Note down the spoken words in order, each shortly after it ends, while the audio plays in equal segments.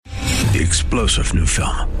the explosive new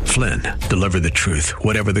film, Flynn, Deliver the Truth,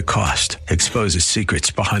 Whatever the Cost, exposes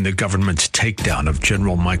secrets behind the government's takedown of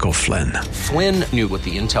General Michael Flynn. Flynn knew what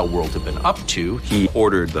the intel world had been up to. He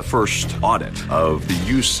ordered the first audit of the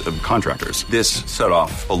use of contractors. This set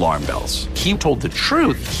off alarm bells. He told the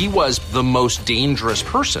truth. He was the most dangerous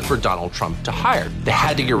person for Donald Trump to hire. They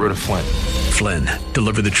had to get rid of Flynn. Flynn,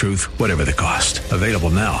 Deliver the Truth, Whatever the Cost. Available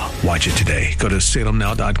now. Watch it today. Go to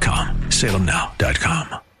salemnow.com.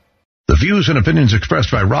 salemnow.com. The views and opinions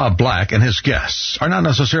expressed by Rob Black and his guests are not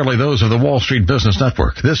necessarily those of the Wall Street Business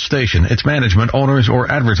Network, this station, its management, owners,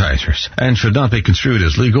 or advertisers, and should not be construed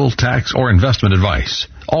as legal, tax, or investment advice.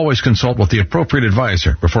 Always consult with the appropriate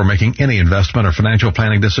advisor before making any investment or financial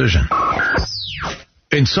planning decision.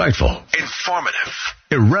 Insightful, informative,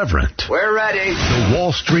 irreverent. We're ready. The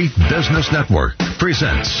Wall Street Business Network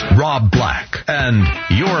presents Rob Black and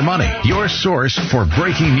Your Money, your source for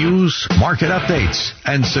breaking news, market updates,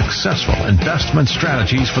 and successful investment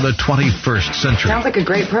strategies for the 21st century. Sounds like a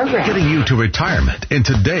great program. Getting you to retirement in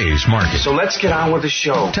today's market. So let's get on with the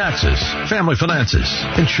show. Taxes, family finances,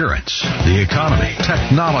 insurance, the economy,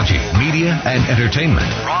 technology, media, and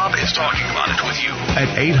entertainment. Rob is talking about it with you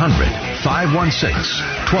at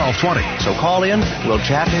 800-516-1220. So call in, we'll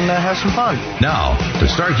chat and have some fun. Now, to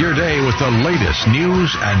start your day with the latest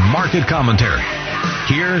news and market commentary,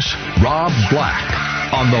 here's Rob Black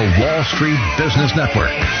on the Wall Street Business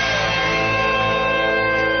Network.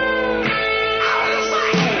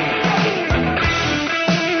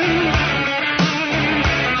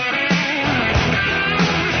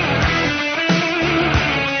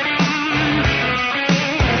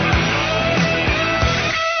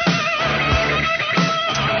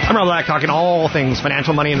 I'm Rob Black, talking all things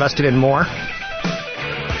financial, money invested in more.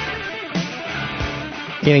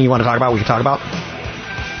 Anything you want to talk about, we can talk about.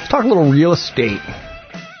 Let's talk a little real estate.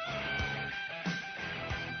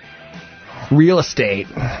 Real estate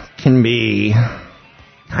can be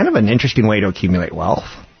kind of an interesting way to accumulate wealth.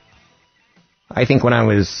 I think when I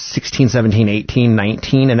was 16, 17, 18,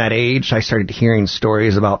 19, in that age, I started hearing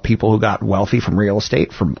stories about people who got wealthy from real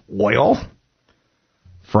estate, from oil,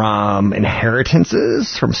 from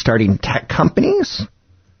inheritances, from starting tech companies.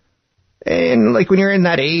 And like when you're in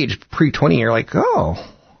that age, pre-20, you're like, oh,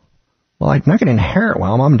 well, I'm not going to inherit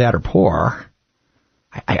well. Mom and dad are poor.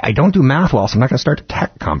 I don't do math well, so I'm not going to start a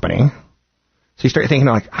tech company. So you start thinking,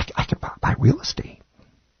 like, I could buy real estate.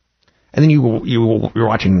 And then you're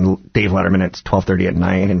watching Dave Letterman at 12:30 at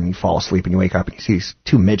night, and you fall asleep, and you wake up, and you see these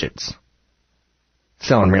two midgets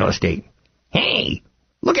selling real estate. Hey,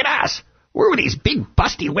 look at us. We're with these big,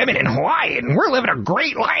 busty women in Hawaii, and we're living a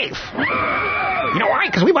great life. You know why?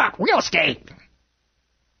 Because we bought real estate.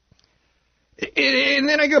 And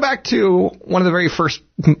then I go back to one of the very first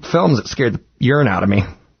films that scared the urine out of me. It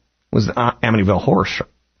was the Amityville Horror Show.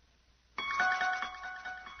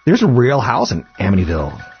 There's a real house in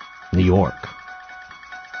Amityville, New York.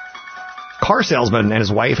 Car salesman and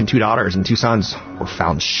his wife and 2 daughters and 2 sons were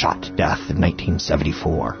found shot to death in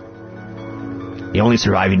 1974. The only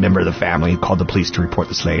surviving member of the family who called the police to report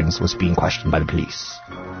the slayings was being questioned by the police.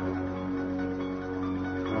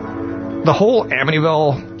 The whole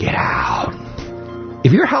Amityville, get out.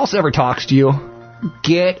 If your house ever talks to you,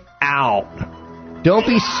 get out. Don't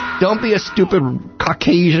be a stupid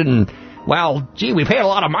Caucasian, well, gee, we paid a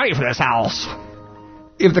lot of money for this house.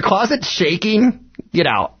 If the closet's shaking, get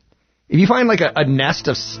out. If you find like a nest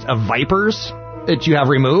of vipers that you have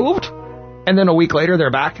removed, and then a week later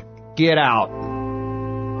they're back, get out.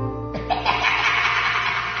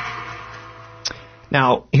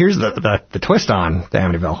 Now, here's the twist on the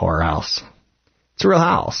Amityville Horror House. It's a real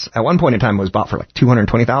house. At one point in time, it was bought for like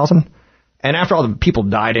 $220,000, and after all the people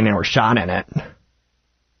died and they were shot in it, it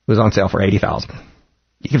was on sale for $80,000.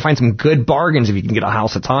 You can find some good bargains if you can get a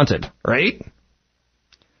house that's haunted, right?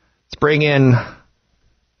 Let's bring in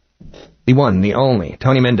the one, the only,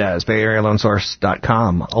 Tony Mendez,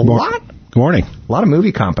 BayAreaLoanSource.com. Good morning. A lot of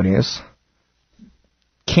movie companies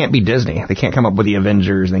can't be Disney. They can't come up with the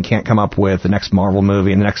Avengers. They can't come up with the next Marvel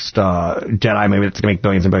movie and the next Jedi movie that's going to make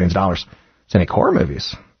billions and billions of dollars. So they make horror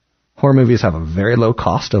movies. Horror movies have a very low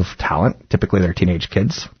cost of talent. Typically, they're teenage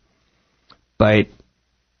kids. But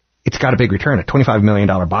it's got a big return. A $25 million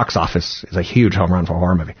box office is a huge home run for a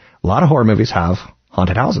horror movie. A lot of horror movies have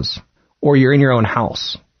haunted houses. Or you're in your own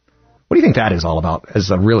house. What do you think that is all about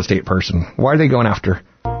as a real estate person? Why are they going after?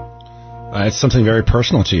 It's something very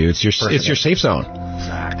personal to you. It's your safe zone.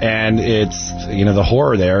 Exactly. And it's, the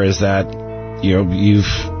horror there is that,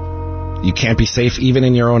 you can't be safe even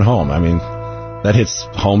in your own home. I mean, that hits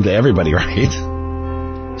home to everybody, right?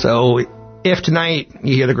 So if tonight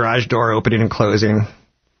you hear the garage door opening and closing,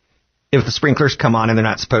 if the sprinklers come on and they're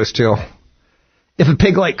not supposed to. If a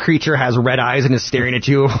pig-like creature has red eyes and is staring at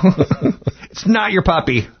you, it's not your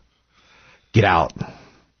puppy. Get out.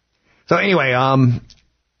 So anyway,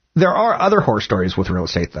 there are other horror stories with real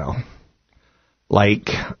estate, though. Like,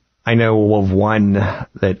 I know of one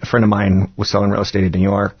that a friend of mine was selling real estate in New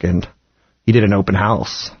York, and he did an open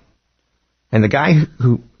house. And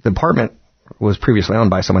the apartment was previously owned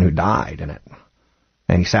by someone who died in it.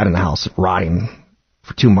 And he sat in the house rotting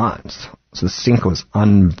for 2 months. So the stink was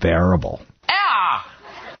unbearable.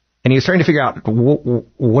 And he was trying to figure out,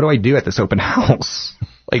 what do I do at this open house?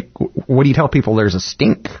 Like, what do you tell people there's a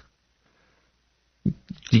stink?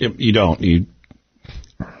 You don't. You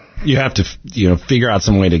have to, figure out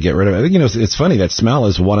some way to get rid of it. It's funny that smell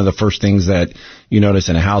is one of the first things that you notice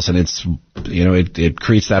in a house, and it's, it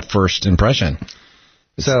creates that first impression.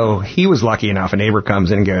 So he was lucky enough. A neighbor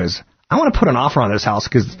comes in and goes, I want to put an offer on this house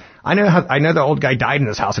because I know the old guy died in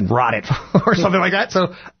this house and rotted or something like that.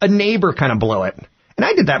 So a neighbor kind of blew it. And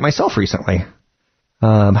I did that myself recently.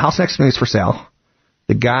 House next to me is for sale.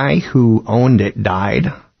 The guy who owned it died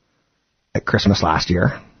at Christmas last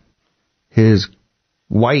year. His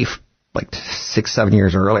wife, like 6-7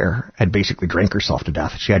 years earlier, had basically drank herself to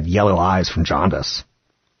death. She had yellow eyes from jaundice.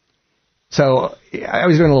 So I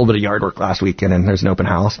was doing a little bit of yard work last weekend, and there's an open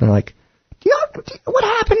house, and they're like, what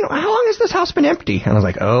happened? How long has this house been empty? And I was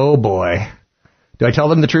like, oh boy. Do I tell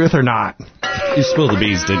them the truth or not? You spilled the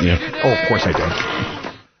beans, didn't you? Oh, of course I did.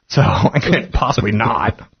 So I couldn't possibly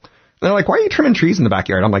not. And they're like, why are you trimming trees in the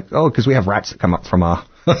backyard? I'm like, oh, because we have rats that come up from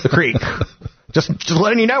the creek. Just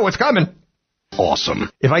letting you know what's coming.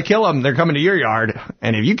 Awesome. If I kill them, they're coming to your yard.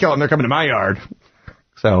 And if you kill them, they're coming to my yard.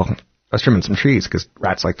 So I was trimming some trees because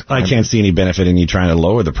rats like to climb. I can't see any benefit in you trying to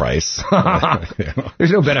lower the price.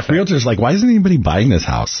 There's no benefit. Realtors like, why isn't anybody buying this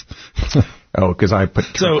house? Oh, because I put...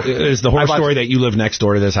 So is the horror story that you live next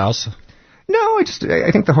door to this house? No, I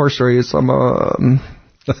think the horror story is I've known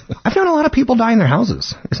a lot of people die in their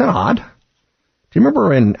houses. Isn't that odd? Do you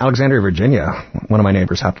remember in Alexandria, Virginia, one of my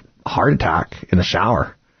neighbors had a heart attack in the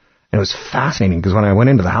shower? And it was fascinating because when I went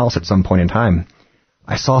into the house at some point in time,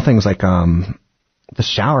 I saw things like the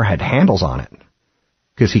shower had handles on it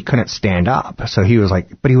because he couldn't stand up. So he was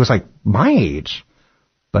like my age.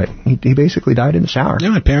 But he basically died in the shower. Yeah,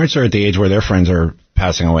 my parents are at the age where their friends are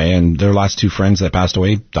passing away, and their last 2 friends that passed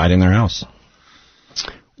away died in their house.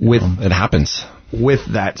 It happens.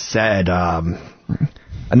 With that said,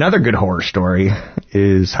 another good horror story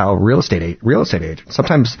is how real estate agents,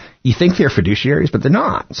 sometimes you think they're fiduciaries, but they're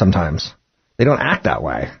not sometimes. They don't act that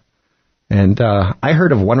way. And I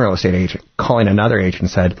heard of one real estate agent calling another agent and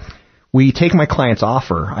said, we take my client's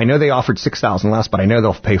offer. I know they offered $6,000 less, but I know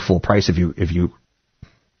they'll pay full price if you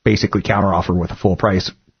basically counteroffer with a full price,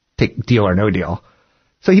 take deal or no deal.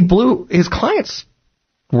 So he blew, his clients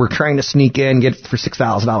were trying to sneak in, get it for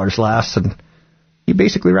 $6,000 less, and he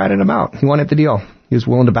basically ratted them out. He wanted the deal. He was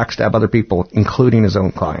willing to backstab other people, including his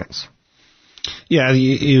own clients. Yeah, I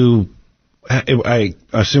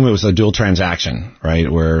assume it was a dual transaction, right?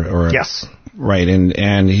 Yes. Right,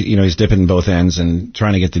 and he's dipping both ends and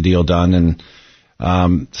trying to get the deal done, and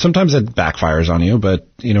sometimes it backfires on you, but,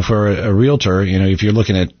 for a realtor, if you're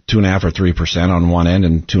looking at 2.5 or 3% on one end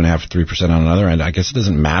and 2.5 or 3% on another end, I guess it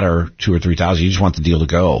doesn't matter 2,000 or 3,000. You just want the deal to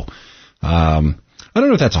go. I don't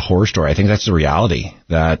know if that's a horror story. I think that's the reality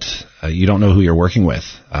that you don't know who you're working with.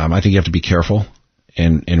 I think you have to be careful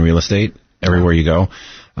in real estate everywhere you go.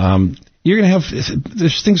 You're going to have,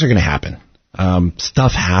 things are going to happen.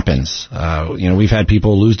 Stuff happens. We've had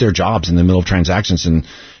people lose their jobs in the middle of transactions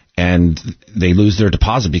and they lose their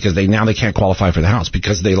deposit because they can't qualify for the house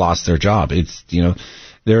because they lost their job. It's,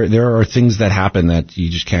 there are things that happen that you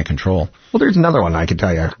just can't control. Well, there's another one I could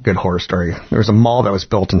tell you, a good horror story. There was a mall that was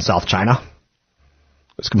built in South China.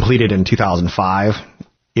 It was completed in 2005.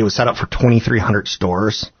 It was set up for 2,300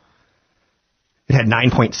 stores. It had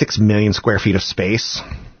 9.6 million square feet of space.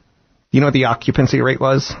 You know what the occupancy rate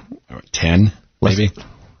was? 10, maybe?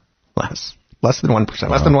 Less than 1%,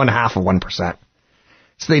 less than 1/2 of 1%.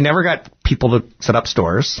 So they never got people to set up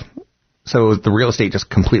stores. So the real estate just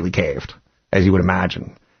completely caved, as you would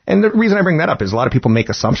imagine. And the reason I bring that up is a lot of people make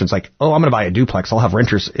assumptions like, oh, I'm going to buy a duplex. I'll have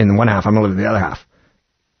renters in one half. I'm going to live in the other half.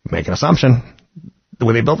 Make an assumption. The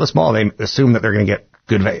way they built this mall, they assume that they're going to get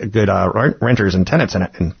good renters and tenants in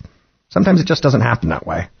it. And sometimes it just doesn't happen that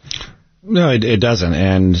way. No, it doesn't.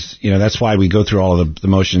 And, that's why we go through all of the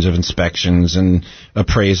motions of inspections and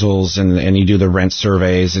appraisals and you do the rent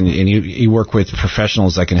surveys and you work with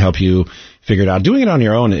professionals that can help you figure it out. Doing it on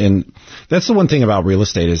your own. And that's the one thing about real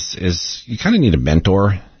estate is you kind of need a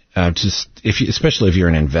mentor, especially if you're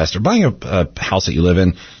an investor. Buying a house that you live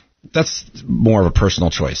in, that's more of a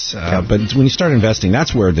personal choice. But when you start investing,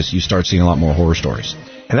 that's where you start seeing a lot more horror stories.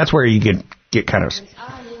 And that's where you get kind of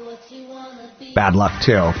bad luck,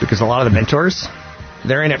 too, because a lot of the mentors,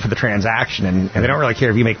 they're in it for the transaction, and they don't really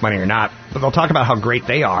care if you make money or not, but they'll talk about how great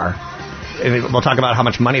they are, and they'll talk about how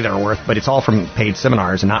much money they're worth, but it's all from paid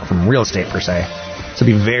seminars and not from real estate, per se. So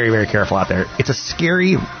be very, very careful out there. It's a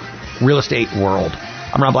scary real estate world.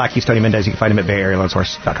 I'm Rob Black. He's Tony Mendez. You can find him at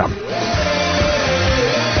BayAreaLoanSource.com.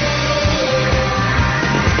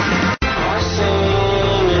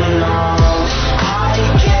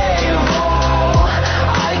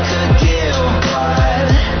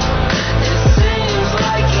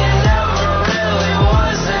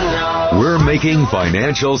 We're making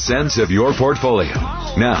financial sense of your portfolio.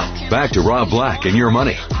 Now, back to Rob Black and Your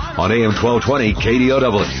Money on AM 1220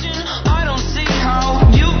 KDOW. I don't see how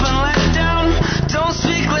you've been let down. Don't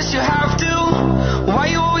speak unless you have to. Why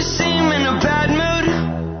you always seem in a bad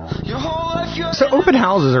mood? Your whole life you're... So open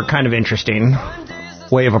houses are kind of interesting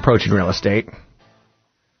way of approaching real estate.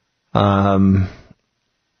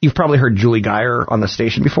 You've probably heard Julie Geyer on the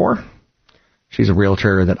station before. She's a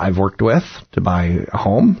realtor that I've worked with to buy a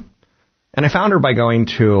home. And I found her by going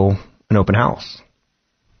to an open house,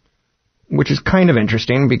 which is kind of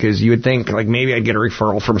interesting because you would think, like, maybe I'd get a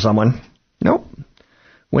referral from someone. Nope.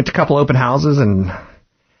 Went to a couple open houses, and I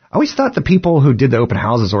always thought the people who did the open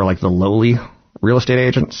houses were like the lowly real estate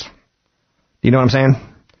agents. Do you know what I'm saying?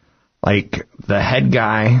 Like, the head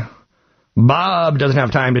guy, Bob, doesn't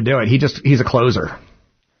have time to do it. He's a closer.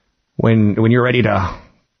 When you're ready to,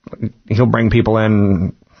 he'll bring people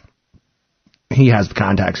in. He has the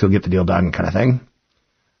contacts. He'll get the deal done, kind of thing.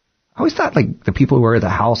 I always thought, like, the people who were at the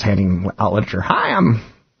house handing out literature. Hi, I'm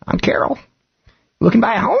Carol. Looking to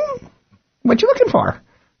buy a home? What you looking for?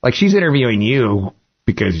 Like, she's interviewing you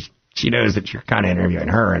because she knows that you're kind of interviewing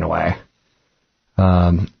her in a way.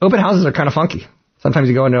 Open houses are kind of funky. Sometimes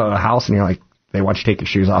you go into a house and you're like, they want you to take your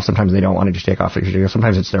shoes off. Sometimes they don't want you to take off your shoes.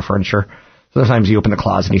 Sometimes it's their furniture. Sometimes you open the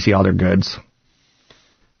closet and you see all their goods.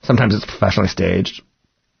 Sometimes it's professionally staged.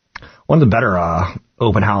 One of the better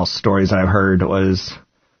open house stories that I've heard was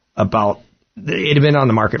about, it had been on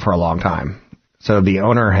the market for a long time. So the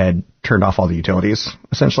owner had turned off all the utilities,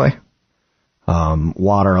 essentially.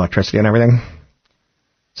 Water, electricity, and everything.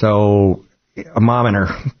 So a mom and her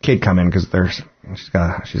kid come in because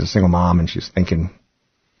she's a single mom, and she's thinking,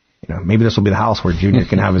 maybe this will be the house where Junior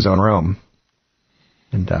can have his own room.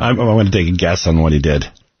 And I'm going to take a guess on what he did.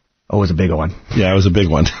 Oh, it was a big one. Yeah, it was a big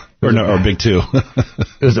one. Or big two.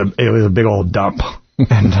 It was a big old dump.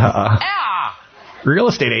 And real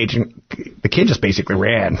estate agent, the kid just basically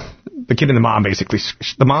ran. The kid and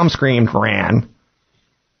the mom screamed, ran,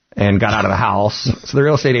 and got out of the house. So the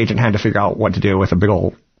real estate agent had to figure out what to do with a big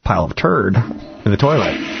old pile of turd in the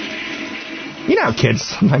toilet. You know how kids,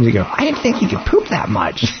 sometimes you go, I didn't think you could poop that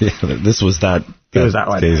much. Yeah, this was that. It was that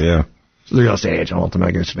one. Case, yeah. So the real estate agent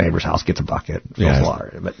ultimately goes to the neighbor's house, gets a bucket, fills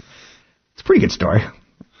water. But it's a pretty good story.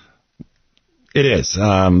 It is.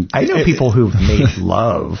 I know people who've made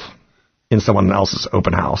love in someone else's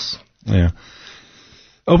open house. Yeah.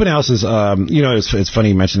 Open houses, it's funny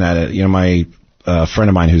you mentioned that. My friend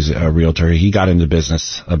of mine who's a realtor, he got into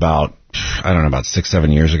business about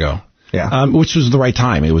 6-7 years ago. Yeah. Which was the right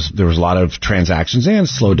time. There was a lot of transactions, and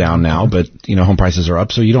it's slowed down now, but home prices are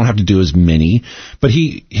up, so you don't have to do as many. But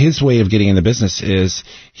his way of getting into business is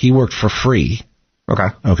he worked for free. Okay.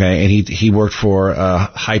 And he worked for a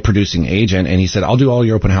high producing agent, and he said, I'll do all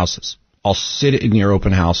your open houses. I'll sit in your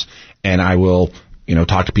open house, and I will,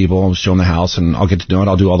 talk to people, show them the house, and I'll get to know it.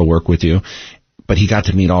 I'll do all the work with you. But he got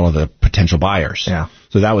to meet all of the potential buyers. Yeah.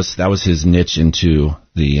 So that was his niche into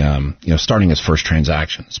the, starting his first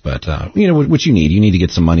transactions. But, what you need to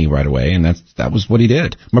get some money right away. And that was what he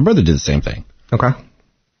did. My brother did the same thing. Okay.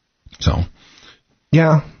 So.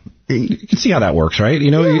 Yeah. You can see how that works, right?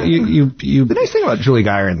 You The nice thing about Julie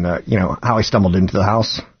Geyer and how I stumbled into the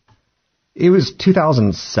house, it was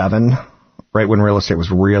 2007, right when real estate was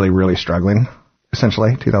really, really struggling,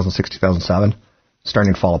 essentially, 2006, 2007,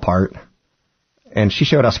 starting to fall apart. And she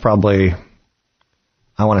showed us probably,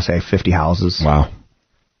 I want to say 50 houses. Wow.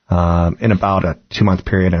 In about a 2-month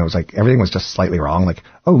period. And it was like, everything was just slightly wrong. Like,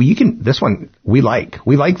 this one, we like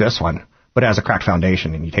this one, but it has a cracked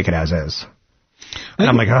foundation and you take it as is. And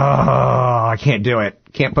I'm like, I can't do it.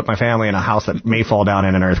 Can't put my family in a house that may fall down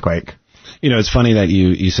in an earthquake. It's funny that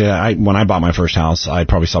you say that. When I bought my first house, I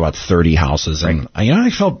probably saw about 30 houses. And, I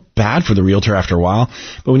felt bad for the realtor after a while.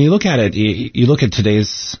 But when you look at it, you look at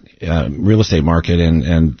today's real estate market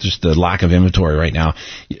and just the lack of inventory right now,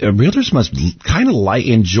 realtors must kind of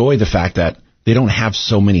enjoy the fact that they don't have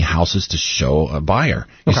so many houses to show a buyer.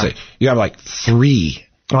 You have like 3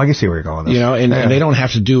 Oh, I can see where you're going with this. You know, and they don't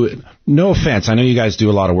have to do it. No offense. I know you guys do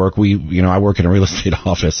a lot of work. I work in a real estate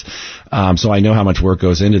office, so I know how much work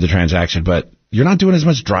goes into the transaction, but you're not doing as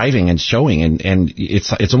much driving and showing, and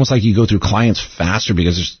it's almost like you go through clients faster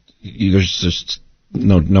because there's just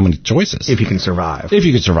no many choices. If you can survive. If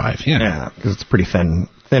you can survive, yeah. Yeah, because it's a pretty thin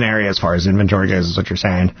area as far as inventory goes, is what you're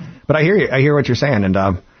saying. But I hear you. I hear what you're saying. And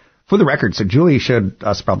for the record, so Julie showed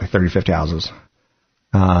us probably 30, 50 houses.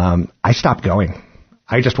 I stopped going.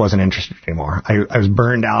 I just wasn't interested anymore. I was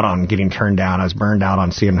burned out on getting turned down. I was burned out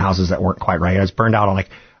on seeing houses that weren't quite right. I was burned out on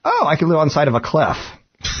I could live on the side of a cliff.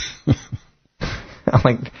 I'm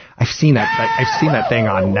like, I've seen that thing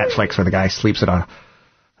on Netflix where the guy sleeps in a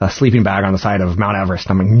sleeping bag on the side of Mount Everest.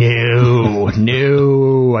 I'm like, no,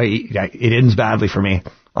 it ends badly for me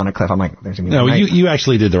on a cliff. I'm like, there's gonna be you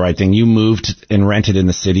actually did the right thing. You moved and rented in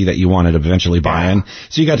the city that you wanted to eventually buy in.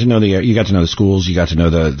 So you got to know the schools, you got to know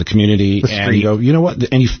the community, and you go, you know what?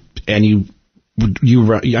 And you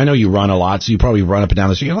run, I know you run a lot, so you probably run up and down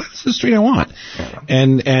the street. You're like, this is the street I want. Yeah.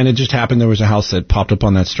 And it just happened there was a house that popped up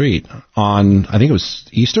on that street on, I think it was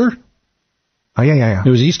Easter. Oh yeah. It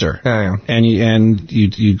was Easter. Yeah. And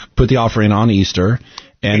you put the offer in on Easter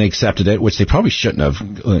and accepted it, which they probably shouldn't have,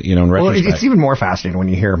 in retrospect. Well, it's even more fascinating when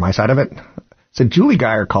you hear my side of it. So Julie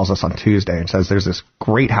Geyer calls us on Tuesday and says there's this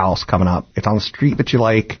great house coming up. It's on the street that you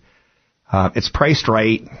like. It's priced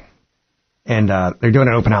right. And they're doing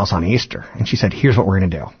an open house on Easter. And she said, here's what we're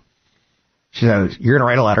going to do. She said, you're going to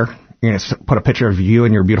write a letter. You're going to put a picture of you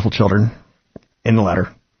and your beautiful children in the letter.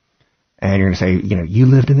 And you're going to say, you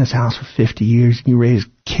lived in this house for 50 years and you raised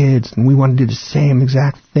kids and we want to do the same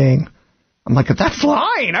exact thing. I'm like, that's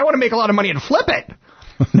fine. I want to make a lot of money and flip it.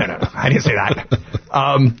 No. I didn't say that.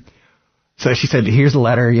 So she said, here's the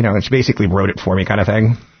letter, and she basically wrote it for me kind of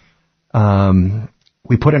thing.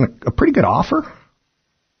 We put in a pretty good offer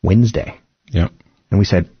Wednesday. Yeah. And we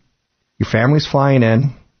said, your family's flying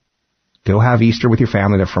in. Go have Easter with your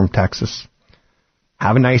family. They're from Texas.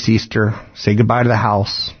 Have a nice Easter. Say goodbye to the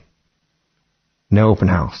house. No open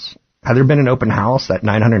house. Had there been an open house, that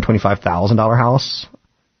 $925,000 house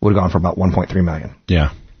would have gone for about $1.3 million.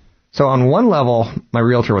 Yeah. So on one level, my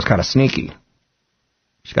realtor was kind of sneaky.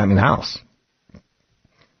 She got me the house.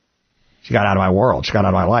 She got out of my world. She got out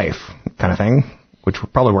of my life kind of thing, which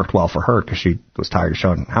probably worked well for her because she was tired of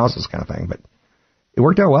showing houses kind of thing. But it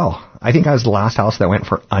worked out well. I think I was the last house that went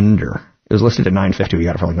for under. It was listed at $950. We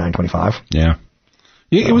got it for like $925. Yeah.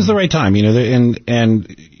 It was the right time,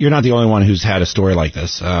 and you're not the only one who's had a story like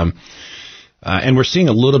this. And we're seeing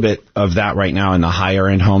a little bit of that right now in the higher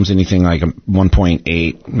end homes, anything like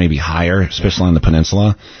 1.8, maybe higher, especially on the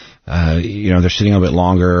peninsula. They're sitting a bit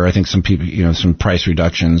longer. I think some people, some price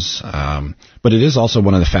reductions. But it is also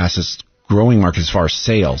one of the fastest growing markets as far as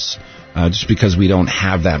sales, just because we don't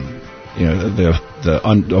have that,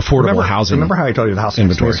 the affordable housing. Remember how I told you the house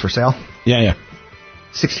inventory is for sale? Yeah.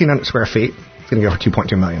 1,600 square feet. It's going to go for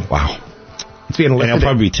 $2.2 million. Wow. It's being listed. And it'll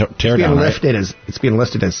probably be tear down. It's being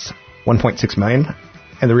listed as $1.6 million,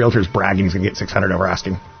 and the realtor's bragging he's going to get $600 over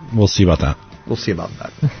asking. We'll see about that.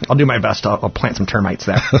 I'll do my best. I'll plant some termites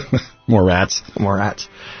there. More rats.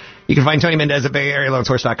 You can find Tony Mendez at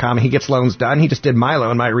BayAreaLoanSource.com. He gets loans done. He just did my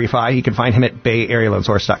loan, my refi. You can find him at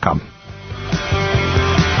BayAreaLoanSource.com.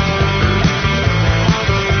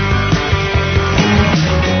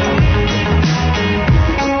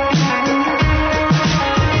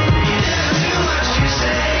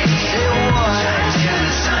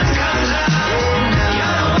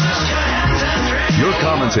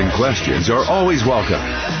 And questions are always welcome.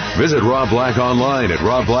 Visit Rob Black online at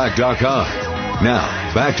robblack.com.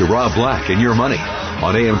 Now, back to Rob Black and Your Money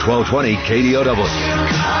on AM 1220 KDOW.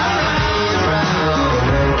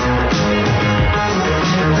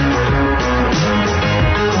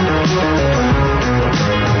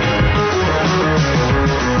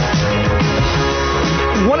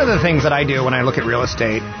 One of the things that I do when I look at real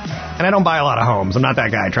estate, and I don't buy a lot of homes, I'm not that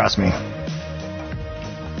guy, trust me,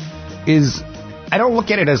 is I don't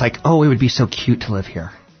look at it as like, oh, it would be so cute to live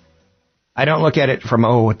here. I don't look at it from,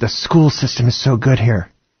 oh, the school system is so good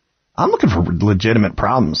here. I'm looking for legitimate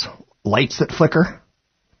problems. Lights that flicker.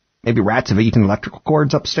 Maybe rats have eaten electrical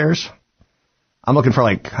cords upstairs. I'm looking for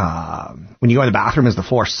like, when you go in the bathroom, is the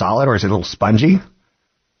floor solid or is it a little spongy?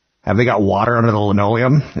 Have they got water under the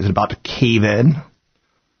linoleum? Is it about to cave in?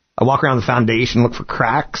 I walk around the foundation, look for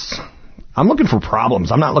cracks. I'm looking for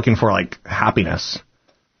problems. I'm not looking for like happiness.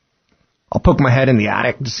 I'll poke my head in the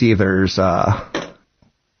attic to see if there's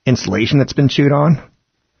insulation that's been chewed on.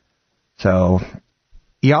 So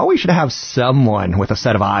you always should have someone with a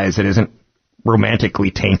set of eyes that isn't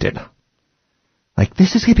romantically tainted. Like,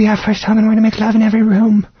 this is going to be our first time and we're going to make love in every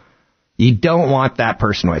room. You don't want that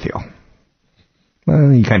person with you.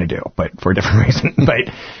 Well, you kind of do, but for a different reason.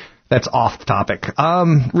 But that's off the topic.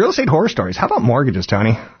 Real estate horror stories. How about mortgages,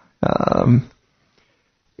 Tony?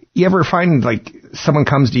 You ever find like someone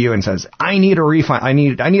comes to you and says, "I need a refi. I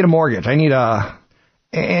need a mortgage. And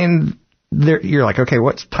you're like, okay,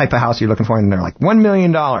 what type of house are you looking for? And they're like, $1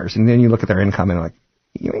 million. And then you look at their income and they're like,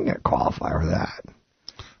 you ain't gonna qualify for that.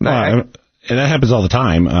 And that happens all the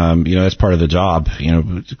time. That's part of the job.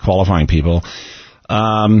 Qualifying people.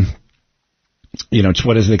 What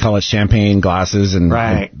is they call it? Champagne glasses and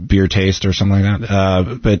beer taste or something like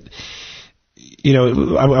that. But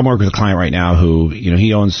I'm working with a client right now who,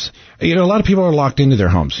 he owns, a lot of people are locked into their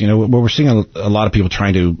homes. We're seeing a lot of people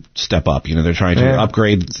trying to step up. They're trying to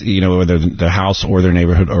upgrade, whether their house or their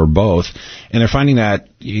neighborhood or both. And they're finding that,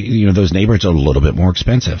 those neighborhoods are a little bit more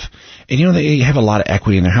expensive. And, they have a lot of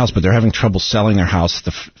equity in their house, but they're having trouble selling their house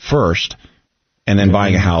first and then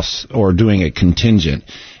buying a house or doing it contingent.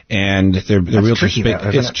 And they're real tricky.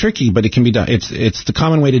 It's tricky, but it can be done. It's the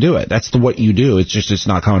common way to do it. That's what you do. It's just it's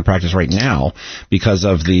not common practice right now because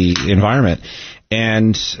of the environment.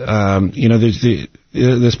 And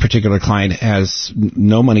this particular client has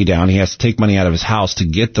no money down. He has to take money out of his house to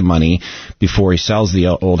get the money before he sells the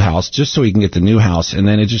old house, just so he can get the new house. And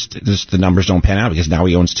then the numbers don't pan out because now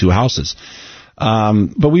he owns two houses.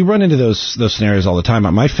 But we run into those scenarios all the time.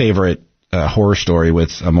 My favorite horror story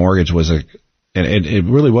with a mortgage was and it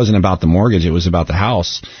really wasn't about the mortgage. It was about the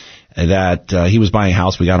house that he was buying a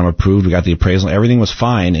house. We got him approved. We got the appraisal. Everything was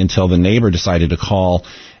fine until the neighbor decided to call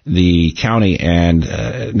the county. And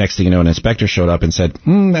next thing you know, an inspector showed up and said,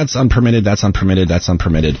 that's unpermitted, that's unpermitted, that's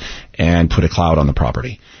unpermitted, and put a cloud on the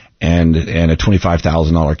property and a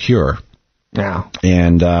 $25,000 cure. Yeah.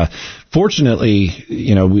 And fortunately,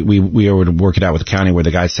 we were able to work it out with the county where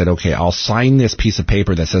the guy said, okay, I'll sign this piece of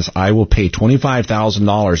paper that says I will pay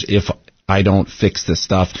 $25,000 if I don't fix this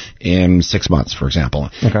stuff in 6 months, for example.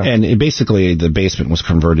 Okay. And basically, the basement was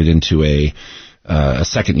converted into a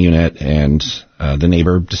second unit, and the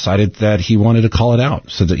neighbor decided that he wanted to call it out,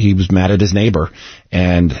 so that he was mad at his neighbor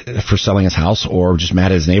and for selling his house, or just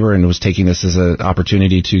mad at his neighbor and was taking this as an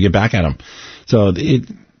opportunity to get back at him. So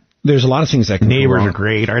there's a lot of things that can neighbors go wrong. Are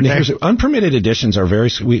great, aren't they? Unpermitted additions are very.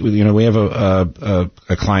 We have a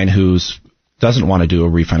client who's doesn't want to do a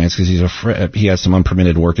refinance because he has some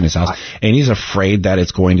unpermitted work in his house, and he's afraid that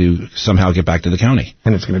it's going to somehow get back to the county.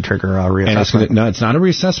 And it's going to trigger a reassessment. No, it's not a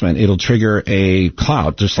reassessment. It'll trigger a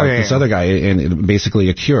cloud, just like this other guy, and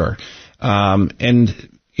basically a cure. Well,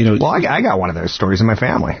 I got one of those stories in my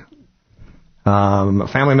family. A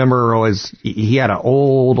family member he had an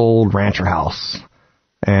old rancher house,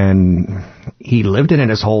 and he lived in it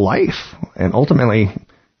his whole life, and ultimately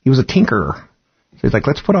he was a tinkerer. So he's like,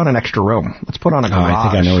 let's put on an extra room. Let's put on a garage.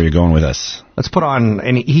 I think I know where you're going with this. Let's put on,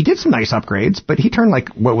 and he did some nice upgrades, but he turned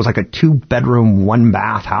what was like a 2-bedroom,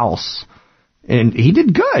 1-bath house. And he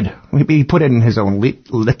did good. He put in his own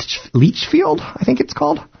leach field, I think it's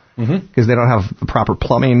called. Because they don't have the proper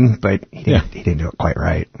plumbing, but he didn't do it quite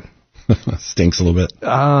right. Stinks a little bit.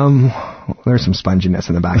 There's some sponginess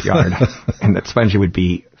in the backyard, and that spongy would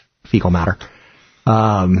be fecal matter.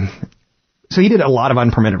 So he did a lot of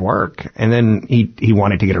unpermitted work, and then he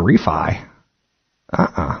wanted to get a refi.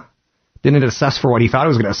 Didn't assess for what he thought it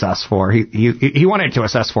was going to assess for. He wanted to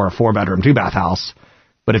assess for a 4-bedroom, 2-bath house,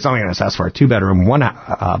 but it's only going to assess for a 2-bedroom,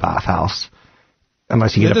 1-bath house.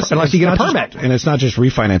 Unless you get a permit. And it's not just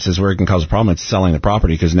refinances where it can cause a problem. It's selling the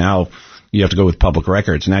property, because now you have to go with public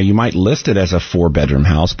records. Now, you might list it as a 4-bedroom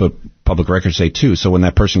house, but public records say 2. So when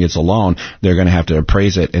that person gets a loan, they're going to have to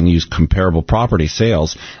appraise it and use comparable property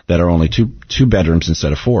sales that are only 2 bedrooms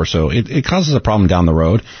instead of 4. So it causes a problem down the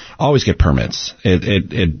road. Always get permits.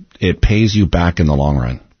 It pays you back in the long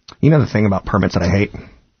run. You know the thing about permits that I hate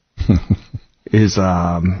is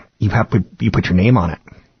you put your name on it.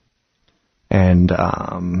 And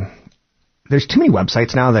there's too many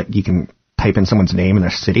websites now that you can type in someone's name and their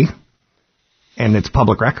city, and it's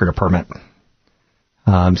public record, a permit.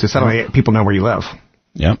 So suddenly people know where you live.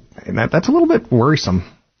 Yep. And that's a little bit worrisome.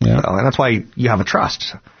 Yeah. And that's why you have a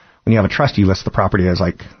trust. When you have a trust, you list the property as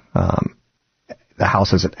the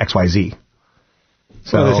house is at XYZ.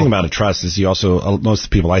 So the thing about a trust is most of the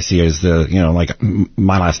people I see is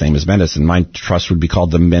my last name is Mendes, and my trust would be called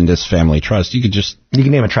the Mendes Family Trust. You can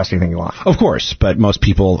name a trust anything you want. Of course, but most of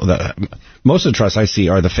the trusts I see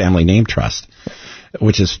are the family name trust,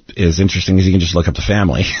 which is interesting because you can just look up the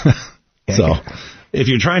family. So if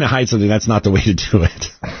you're trying to hide something, that's not the way to do it.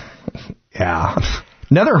 Yeah.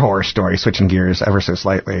 Another horror story, switching gears ever so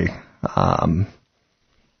slightly. Did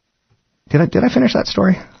I finish that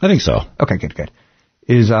story? I think so. Okay, good.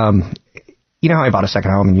 Is you know how I bought a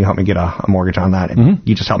second home and you helped me get a mortgage on that, and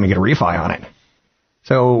you just helped me get a refi on it.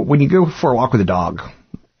 So when you go for a walk with a dog,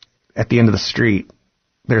 at the end of the street,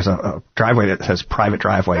 there's a driveway that says private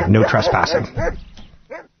driveway, no trespassing.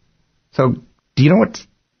 So do you know what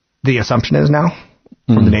the assumption is now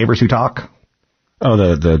from the neighbors who talk? Oh,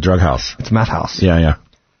 the drug house. It's a meth house. Yeah.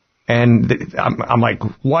 And I'm like,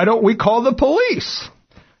 why don't we call the police?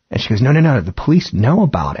 And she goes, no, the police know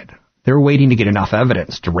about it. They're waiting to get enough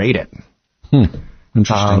evidence to raid it.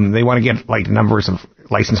 Interesting. They want to get like numbers of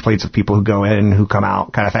license plates of people who go in, who come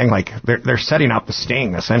out, kind of thing. Like they're setting up the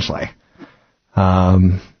sting essentially.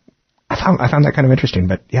 I found that kind of interesting.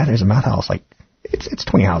 But yeah, there's a meth house. Like it's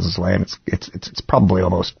 20 houses away, and it's probably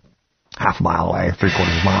almost half a mile away, 3/4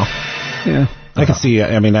 of a mile. Yeah, I can see.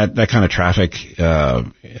 I mean, that kind of traffic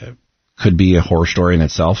could be a horror story in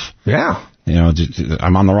itself. Yeah. You know,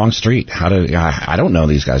 I'm on the wrong street. I don't know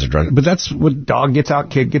these guys are drunk. But that's what... Dog gets out,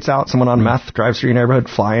 kid gets out, someone on meth drives through your neighborhood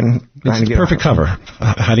flying. It's the perfect cover.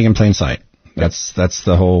 Hiding in plain sight. That's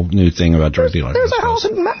the whole new thing about drug dealers. There's a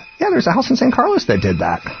house in San Carlos that did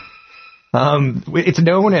that. It's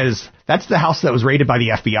known as... That's the house that was raided by the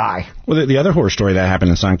FBI. Well, the other horror story that happened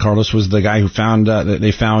in San Carlos was the guy who found...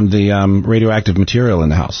 they found the radioactive material in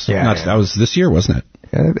the house. Yeah. That was this year, wasn't it?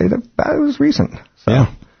 Yeah, it was recent. So.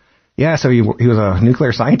 Yeah. Yeah, so he was a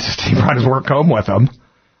nuclear scientist. He brought his work home with him.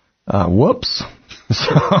 Whoops.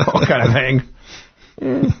 So, kind of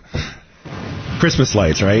thing. Christmas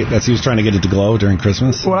lights, right? He was trying to get it to glow during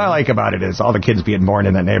Christmas. What I like about it is all the kids being born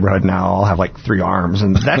in that neighborhood now all have like 3 arms,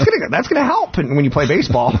 and that's gonna help when you play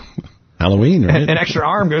baseball. Halloween, right? An extra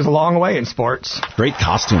arm goes a long way in sports. Great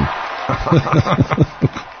costume.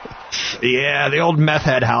 Yeah, the old meth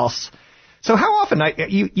head house. So how often,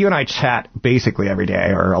 you and I chat basically every day,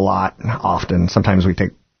 or a lot, often. Sometimes we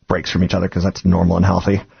take breaks from each other because that's normal and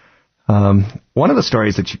healthy. One of the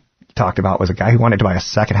stories that you talked about was a guy who wanted to buy a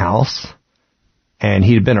second house, and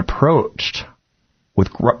he had been approached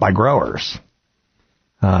by growers.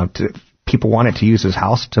 People wanted to use his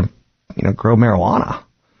house to, grow marijuana.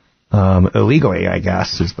 Illegally, I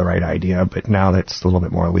guess, is the right idea, but now that's a little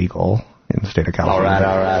bit more legal in the state of California.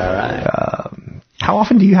 All right. How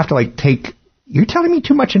often do you have to take, you're telling me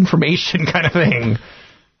too much information kind of thing?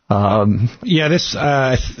 Yeah, this,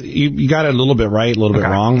 you got it a little bit right, a little bit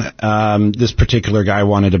wrong. This particular guy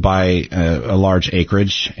wanted to buy a large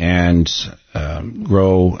acreage and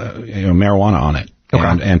grow marijuana on it.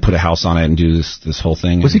 And put a house on it and do this whole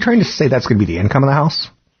thing. Was he trying to say that's going to be the income of the house?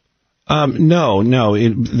 No.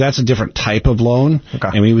 That's a different type of loan. Okay.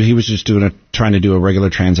 I mean, he was just trying to do a regular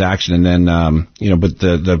transaction, and then, but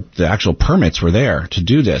the actual permits were there to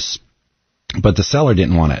do this, but the seller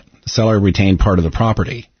didn't want it. The seller retained part of the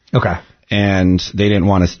property. Okay. And they didn't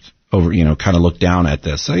want to kind of look down at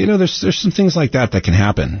this. So, there's some things like that can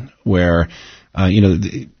happen where, I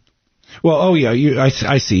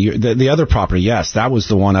see. The other property, yes, that was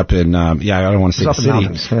the one up in, I don't want to say the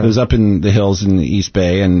city. It was up in the hills in the East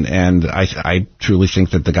Bay, and I truly think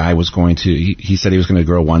that the guy was going to, he said he was going to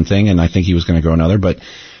grow one thing, and I think he was going to grow another, but...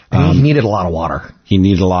 he needed a lot of water. He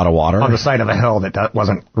needed a lot of water. On the side of the hill that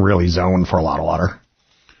wasn't really zoned for a lot of water.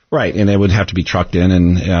 Right, and it would have to be trucked in,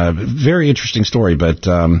 and very interesting story, but...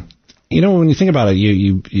 when you think about it,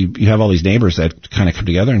 you have all these neighbors that kind of come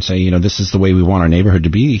together and say, this is the way we want our neighborhood to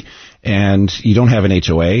be, and you don't have an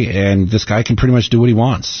HOA, and this guy can pretty much do what he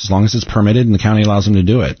wants, as long as it's permitted and the county allows him to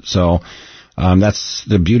do it. So that's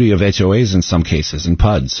the beauty of HOAs in some cases, and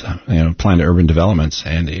PUDs, planned urban developments,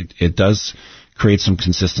 and it does create some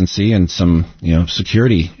consistency and some,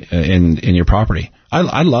 security in your property.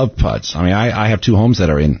 I love PUDs. I mean, I have 2 homes that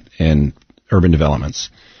are in urban developments.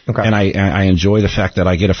 Okay. And I enjoy the fact that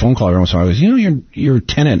I get a phone call every once in a while. Your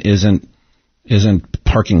tenant isn't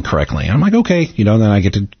parking correctly. And I'm like, okay, then I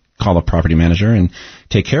get to call the property manager and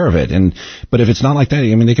take care of it. But if it's not like that,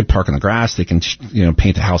 I mean, they could park in the grass. They can,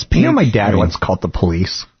 paint the house pink. My dad once called the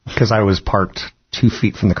police because I was parked 2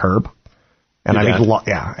 feet from the curb. And I think,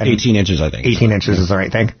 18 inches, I think. 18 inches is the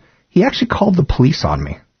right thing. He actually called the police on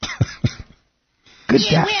me. Good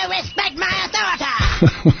dad. You will respect my authority.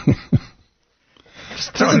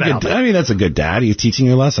 That's a good dad. He's teaching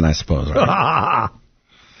you a lesson, I suppose. Right?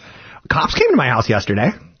 Cops came to my house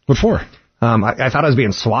yesterday. What for? I thought I was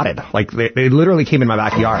being swatted. They literally came in my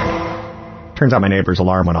backyard. Turns out my neighbor's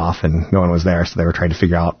alarm went off and no one was there, so they were trying to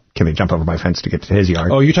figure out, can they jump over my fence to get to his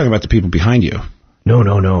yard? Oh, you're talking about the people behind you. No.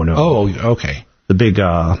 Oh, okay. The big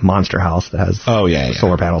monster house that has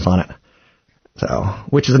solar panels on it. So,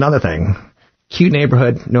 which is another thing. Cute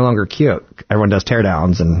neighborhood, no longer cute. Everyone does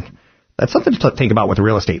teardowns, and that's something to think about with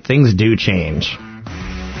real estate. Things do change.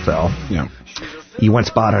 So, yeah. You once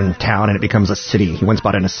bought in a town and it becomes a city. You once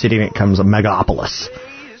bought in a city and it becomes a megapolis.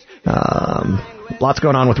 Lots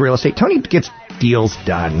going on with real estate. Tony gets deals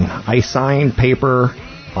done. I signed paper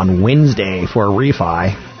on Wednesday for a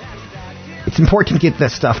refi. It's important to get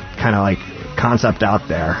this stuff kind of like concept out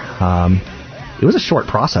there. It was a short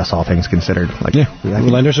process, all things considered.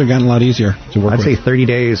 Lenders are getting a lot easier to work with. I'd say 30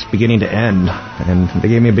 days beginning to end, and they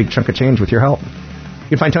gave me a big chunk of change with your help. You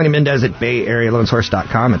can find Tony Mendez at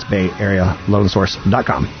BayAreaLoanSource.com. It's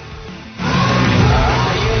BayAreaLoanSource.com.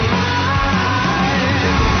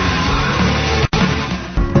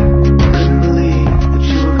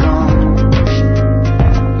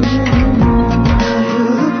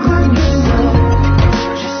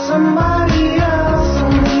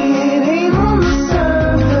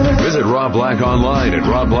 Online at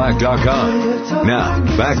RobBlack.com.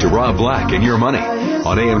 Now, back to Rob Black and Your Money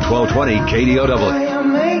on AM 1220 KDOW.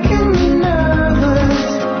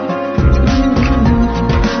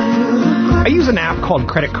 I use an app called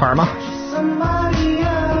Credit Karma.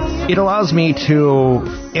 It allows me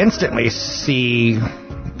to instantly see,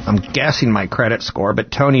 I'm guessing my credit score,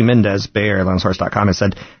 but Tony Mendez, BayAreaLoanSource.com, has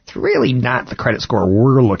said it's really not the credit score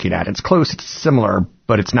we're looking at. It's close, it's similar,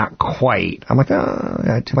 but it's not quite. I'm like,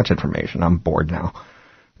 too much information. I'm bored now.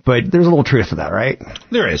 But there's a little truth to that, right?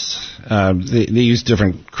 There is. They use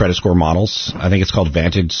different credit score models. I think it's called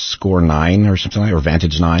Vantage Score 9 or something like that, or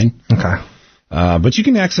Vantage 9. Okay. But you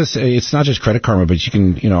can access, it's not just Credit Karma, but you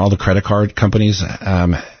can, all the credit card companies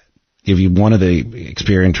give you one of the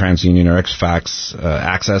Experian, TransUnion, or Equifax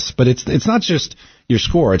access. But it's not just your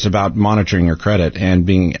score. It's about monitoring your credit and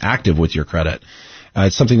being active with your credit.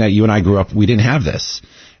 It's something that you and I grew up, we didn't have this.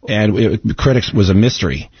 And credit was a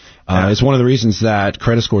mystery. It's one of the reasons that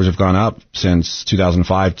credit scores have gone up since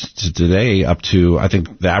 2005 to today, up to, I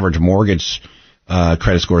think, the average mortgage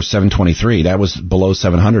credit score is 723. That was below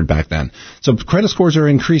 700 back then. So credit scores are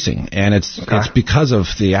increasing, and it's because of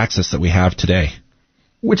the access that we have today.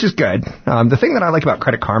 Which is good. The thing that I like about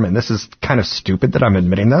Credit Karma, and this is kind of stupid that I'm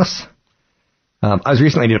admitting this, I was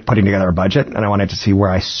recently putting together a budget, and I wanted to see where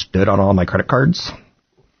I stood on all my credit cards.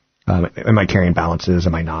 Am I carrying balances?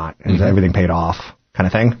 Am I not? Is everything paid off? Kind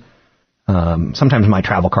of thing. Sometimes my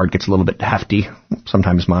travel card gets a little bit hefty.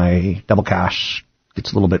 Sometimes my double cash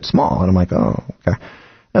gets a little bit small. And I'm like, oh, okay.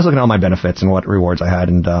 I was looking at all my benefits and what rewards I had,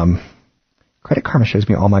 and Credit Karma shows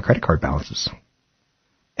me all my credit card balances.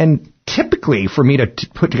 And typically, for me to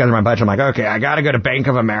put together my budget, I'm like, okay, I got to go to Bank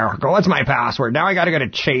of America. What's my password? Now I got to go to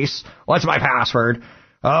Chase. What's my password?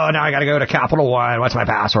 Oh, now I got to go to Capital One. What's my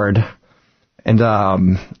password? And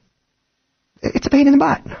it's a pain in the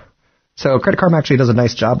butt. So Credit Karma actually does a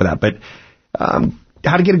nice job of that. But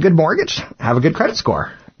how to get a good mortgage? Have a good credit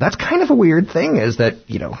score. That's kind of a weird thing, is that,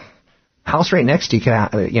 house right next to you,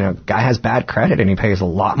 guy has bad credit and he pays a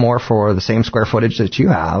lot more for the same square footage that you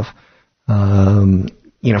have.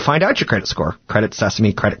 Find out your credit score. Credit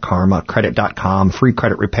Sesame, Credit Karma, Credit.com, Free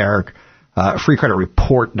Credit Repair,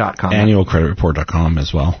 FreeCreditReport.com. AnnualCreditReport.com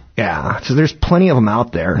as well. Yeah, so there's plenty of them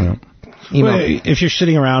out there. Yeah. If you're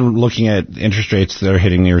sitting around looking at interest rates that are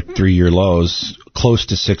hitting near 3-year lows, close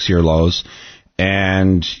to 6-year lows,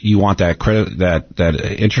 and you want that credit,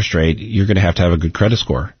 that interest rate, you're going to have a good credit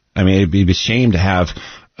score. I mean, it'd be a shame to have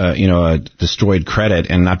a destroyed credit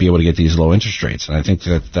and not be able to get these low interest rates. And I think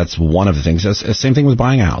that's one of the things. Same thing with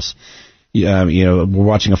buying a house. We're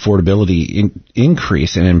watching affordability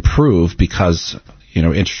increase and improve because,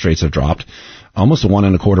 interest rates have dropped almost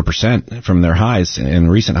 1.25% from their highs and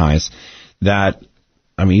recent highs.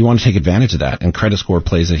 You want to take advantage of that, and credit score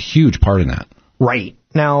plays a huge part in that. Right.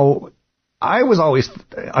 Now, I was always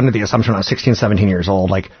under the assumption when I was 16, 17 years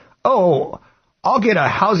old, I'll get a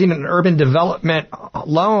housing and urban development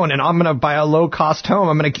loan, and I'm going to buy a low-cost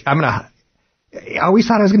home. I always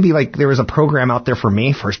thought it was going to be there was a program out there for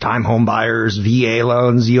me, first-time home buyers, VA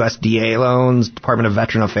loans, USDA loans, Department of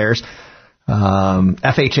Veteran Affairs,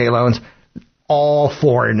 FHA loans, all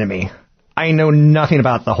foreign to me. I know nothing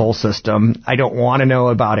about the whole system. I don't want to know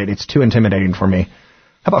about it. It's too intimidating for me.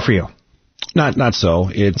 How about for you? Not so.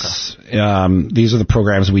 It's these are the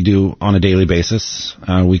programs we do on a daily basis,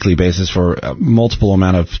 weekly basis for multiple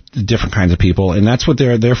amount of different kinds of people, and that's what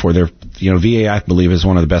they're there for. They're VA, I believe, is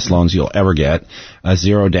one of the best loans you'll ever get.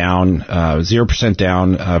 0%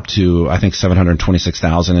 down up to I think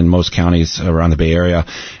 $726,000 in most counties around the Bay Area,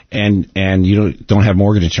 and you don't have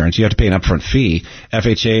mortgage insurance. You have to pay an upfront fee.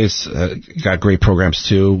 FHA's got great programs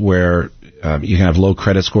too, where You can have low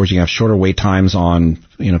credit scores. You can have shorter wait times on,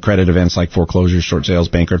 credit events like foreclosures, short sales,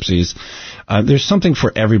 bankruptcies. There's something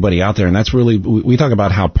for everybody out there. And that's really, we talk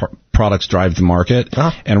about how products drive the market.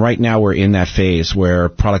 Uh-huh. And right now we're in that phase where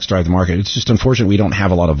products drive the market. It's just unfortunate we don't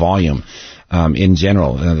have a lot of volume. In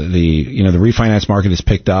general, the refinance market has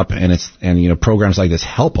picked up, and programs like this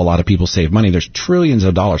help a lot of people save money. There's trillions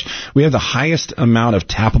of dollars. We have the highest amount of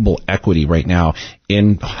tappable equity right now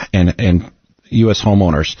in U.S.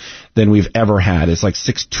 homeowners than we've ever had. It's like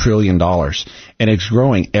 $6 trillion, and it's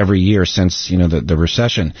growing every year since the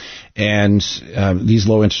recession. And these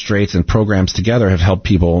low interest rates and programs together have helped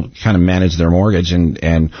people kind of manage their mortgage,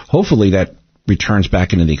 and hopefully that returns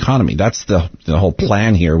back into the economy. That's the whole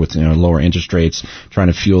plan here with lower interest rates, trying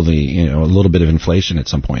to fuel the a little bit of inflation at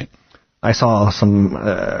some point. I saw some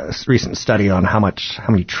recent study on how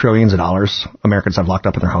many trillions of dollars Americans have locked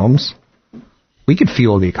up in their homes. We could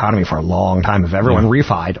fuel the economy for a long time if everyone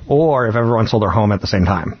refied, or if everyone sold their home at the same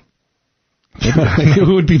time.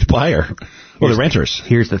 Who would be the buyer? Or the renters?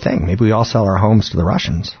 Here's the thing. Maybe we all sell our homes to the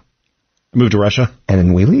Russians. Move to Russia? And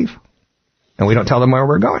then we leave. And we don't tell them where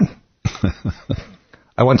we're going.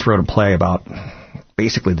 I once wrote a play about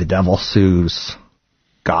basically the devil sues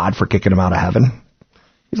God for kicking him out of heaven.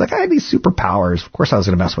 He's like, I had these superpowers. Of course I was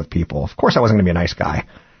going to mess with people. Of course I wasn't going to be a nice guy.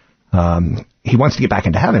 He wants to get back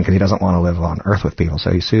into heaven because he doesn't want to live on earth with people.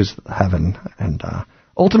 So he sues heaven, and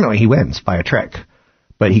ultimately he wins by a trick.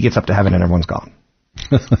 But he gets up to heaven and everyone's gone.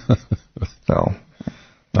 So,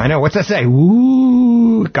 I know. What's that say?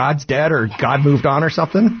 Ooh, God's dead, or God moved on, or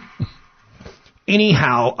something?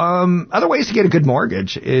 Anyhow, other ways to get a good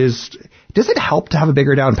mortgage is, does it help to have a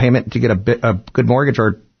bigger down payment to get a good mortgage,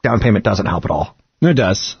 or down payment doesn't help at all? No, it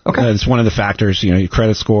does. Okay. It's one of the factors, your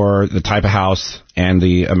credit score, the type of house, and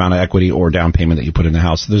the amount of equity or down payment that you put in the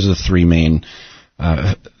house. Those are the three main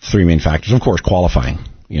factors. Of course, qualifying,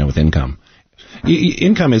 with income.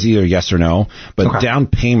 Income is either yes or no, but down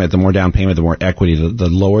payment, the more down payment, the more equity, the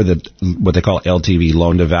lower what they call LTV,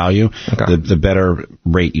 loan to value, the better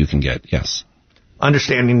rate you can get, yes.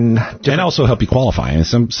 Understanding. And also help you qualify. And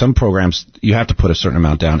some programs, you have to put a certain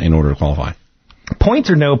amount down in order to qualify. Points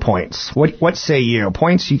or no points? What say you?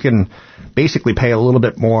 Points, you can basically pay a little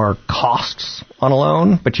bit more costs on a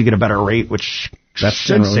loan, but you get a better rate, which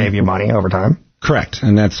should save you money over time. Correct,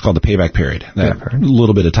 and that's called the payback period. That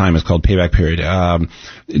little bit of time is called payback period.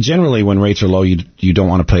 Generally, when rates are low, you don't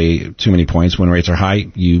want to pay too many points. When rates are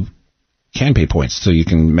high, you can pay points, so you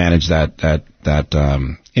can manage that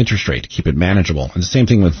interest rate, keep it manageable. And the same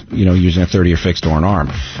thing with using a 30-year fixed or an ARM.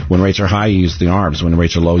 When rates are high, you use the ARMs. When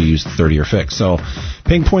rates are low, you use the 30-year fixed. So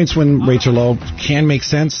paying points when rates are low can make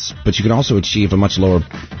sense, but you can also achieve a much lower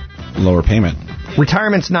payment.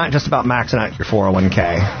 Retirement's not just about maxing out your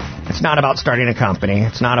 401k. It's not about starting a company.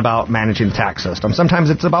 It's not about managing the tax system. Sometimes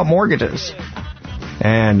it's about mortgages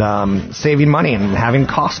and saving money and having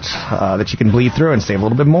costs that you can bleed through and save a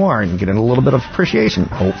little bit more and get in a little bit of appreciation,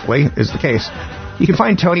 hopefully, is the case. You can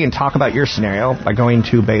find Tony and talk about your scenario by going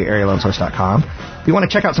to BayAreaLoanSource.com. If you want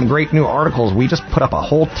to check out some great new articles, we just put up a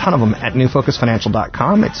whole ton of them at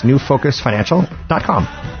NewFocusFinancial.com. It's NewFocusFinancial.com.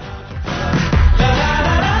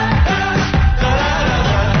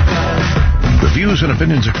 The views and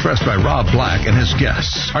opinions expressed by Rob Black and his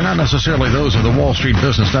guests are not necessarily those of the Wall Street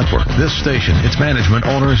Business Network, this station, its management,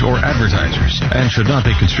 owners, or advertisers, and should not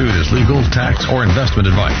be construed as legal, tax, or investment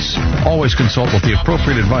advice. Always consult with the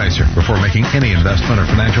appropriate advisor before making any investment or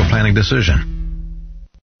financial planning decision.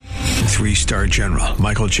 3-star General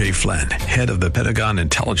Michael J. Flynn, head of the Pentagon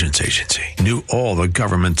Intelligence Agency, knew all the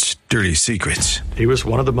government's dirty secrets. He was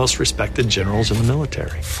one of the most respected generals in the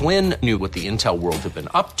military. Flynn knew what the intel world had been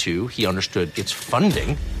up to. He understood its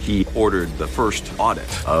funding. He ordered the first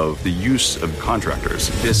audit of the use of contractors.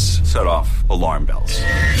 This set off alarm bells.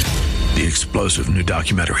 The explosive new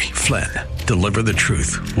documentary, Flynn, Deliver the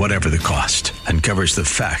Truth, Whatever the Cost, uncovers the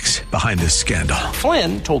facts behind this scandal.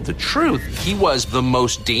 Flynn told the truth. He was the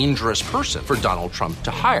most dangerous person for Donald Trump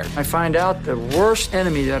to hire. I find out the worst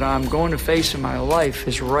enemy that I'm going to face in my life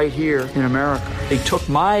is right here in America. They took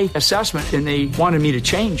my assessment and they wanted me to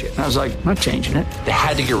change it. And I was like, I'm not changing it. They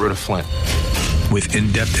had to get rid of Flynn. With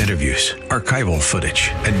in-depth interviews, archival footage,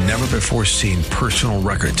 and never-before-seen personal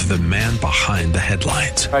records of the man behind the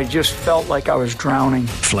headlines. I just felt like I was drowning.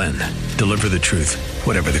 Flynn, Deliver the Truth,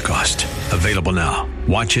 Whatever the Cost. Available now.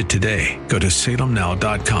 Watch it today. Go to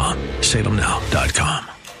salemnow.com. salemnow.com.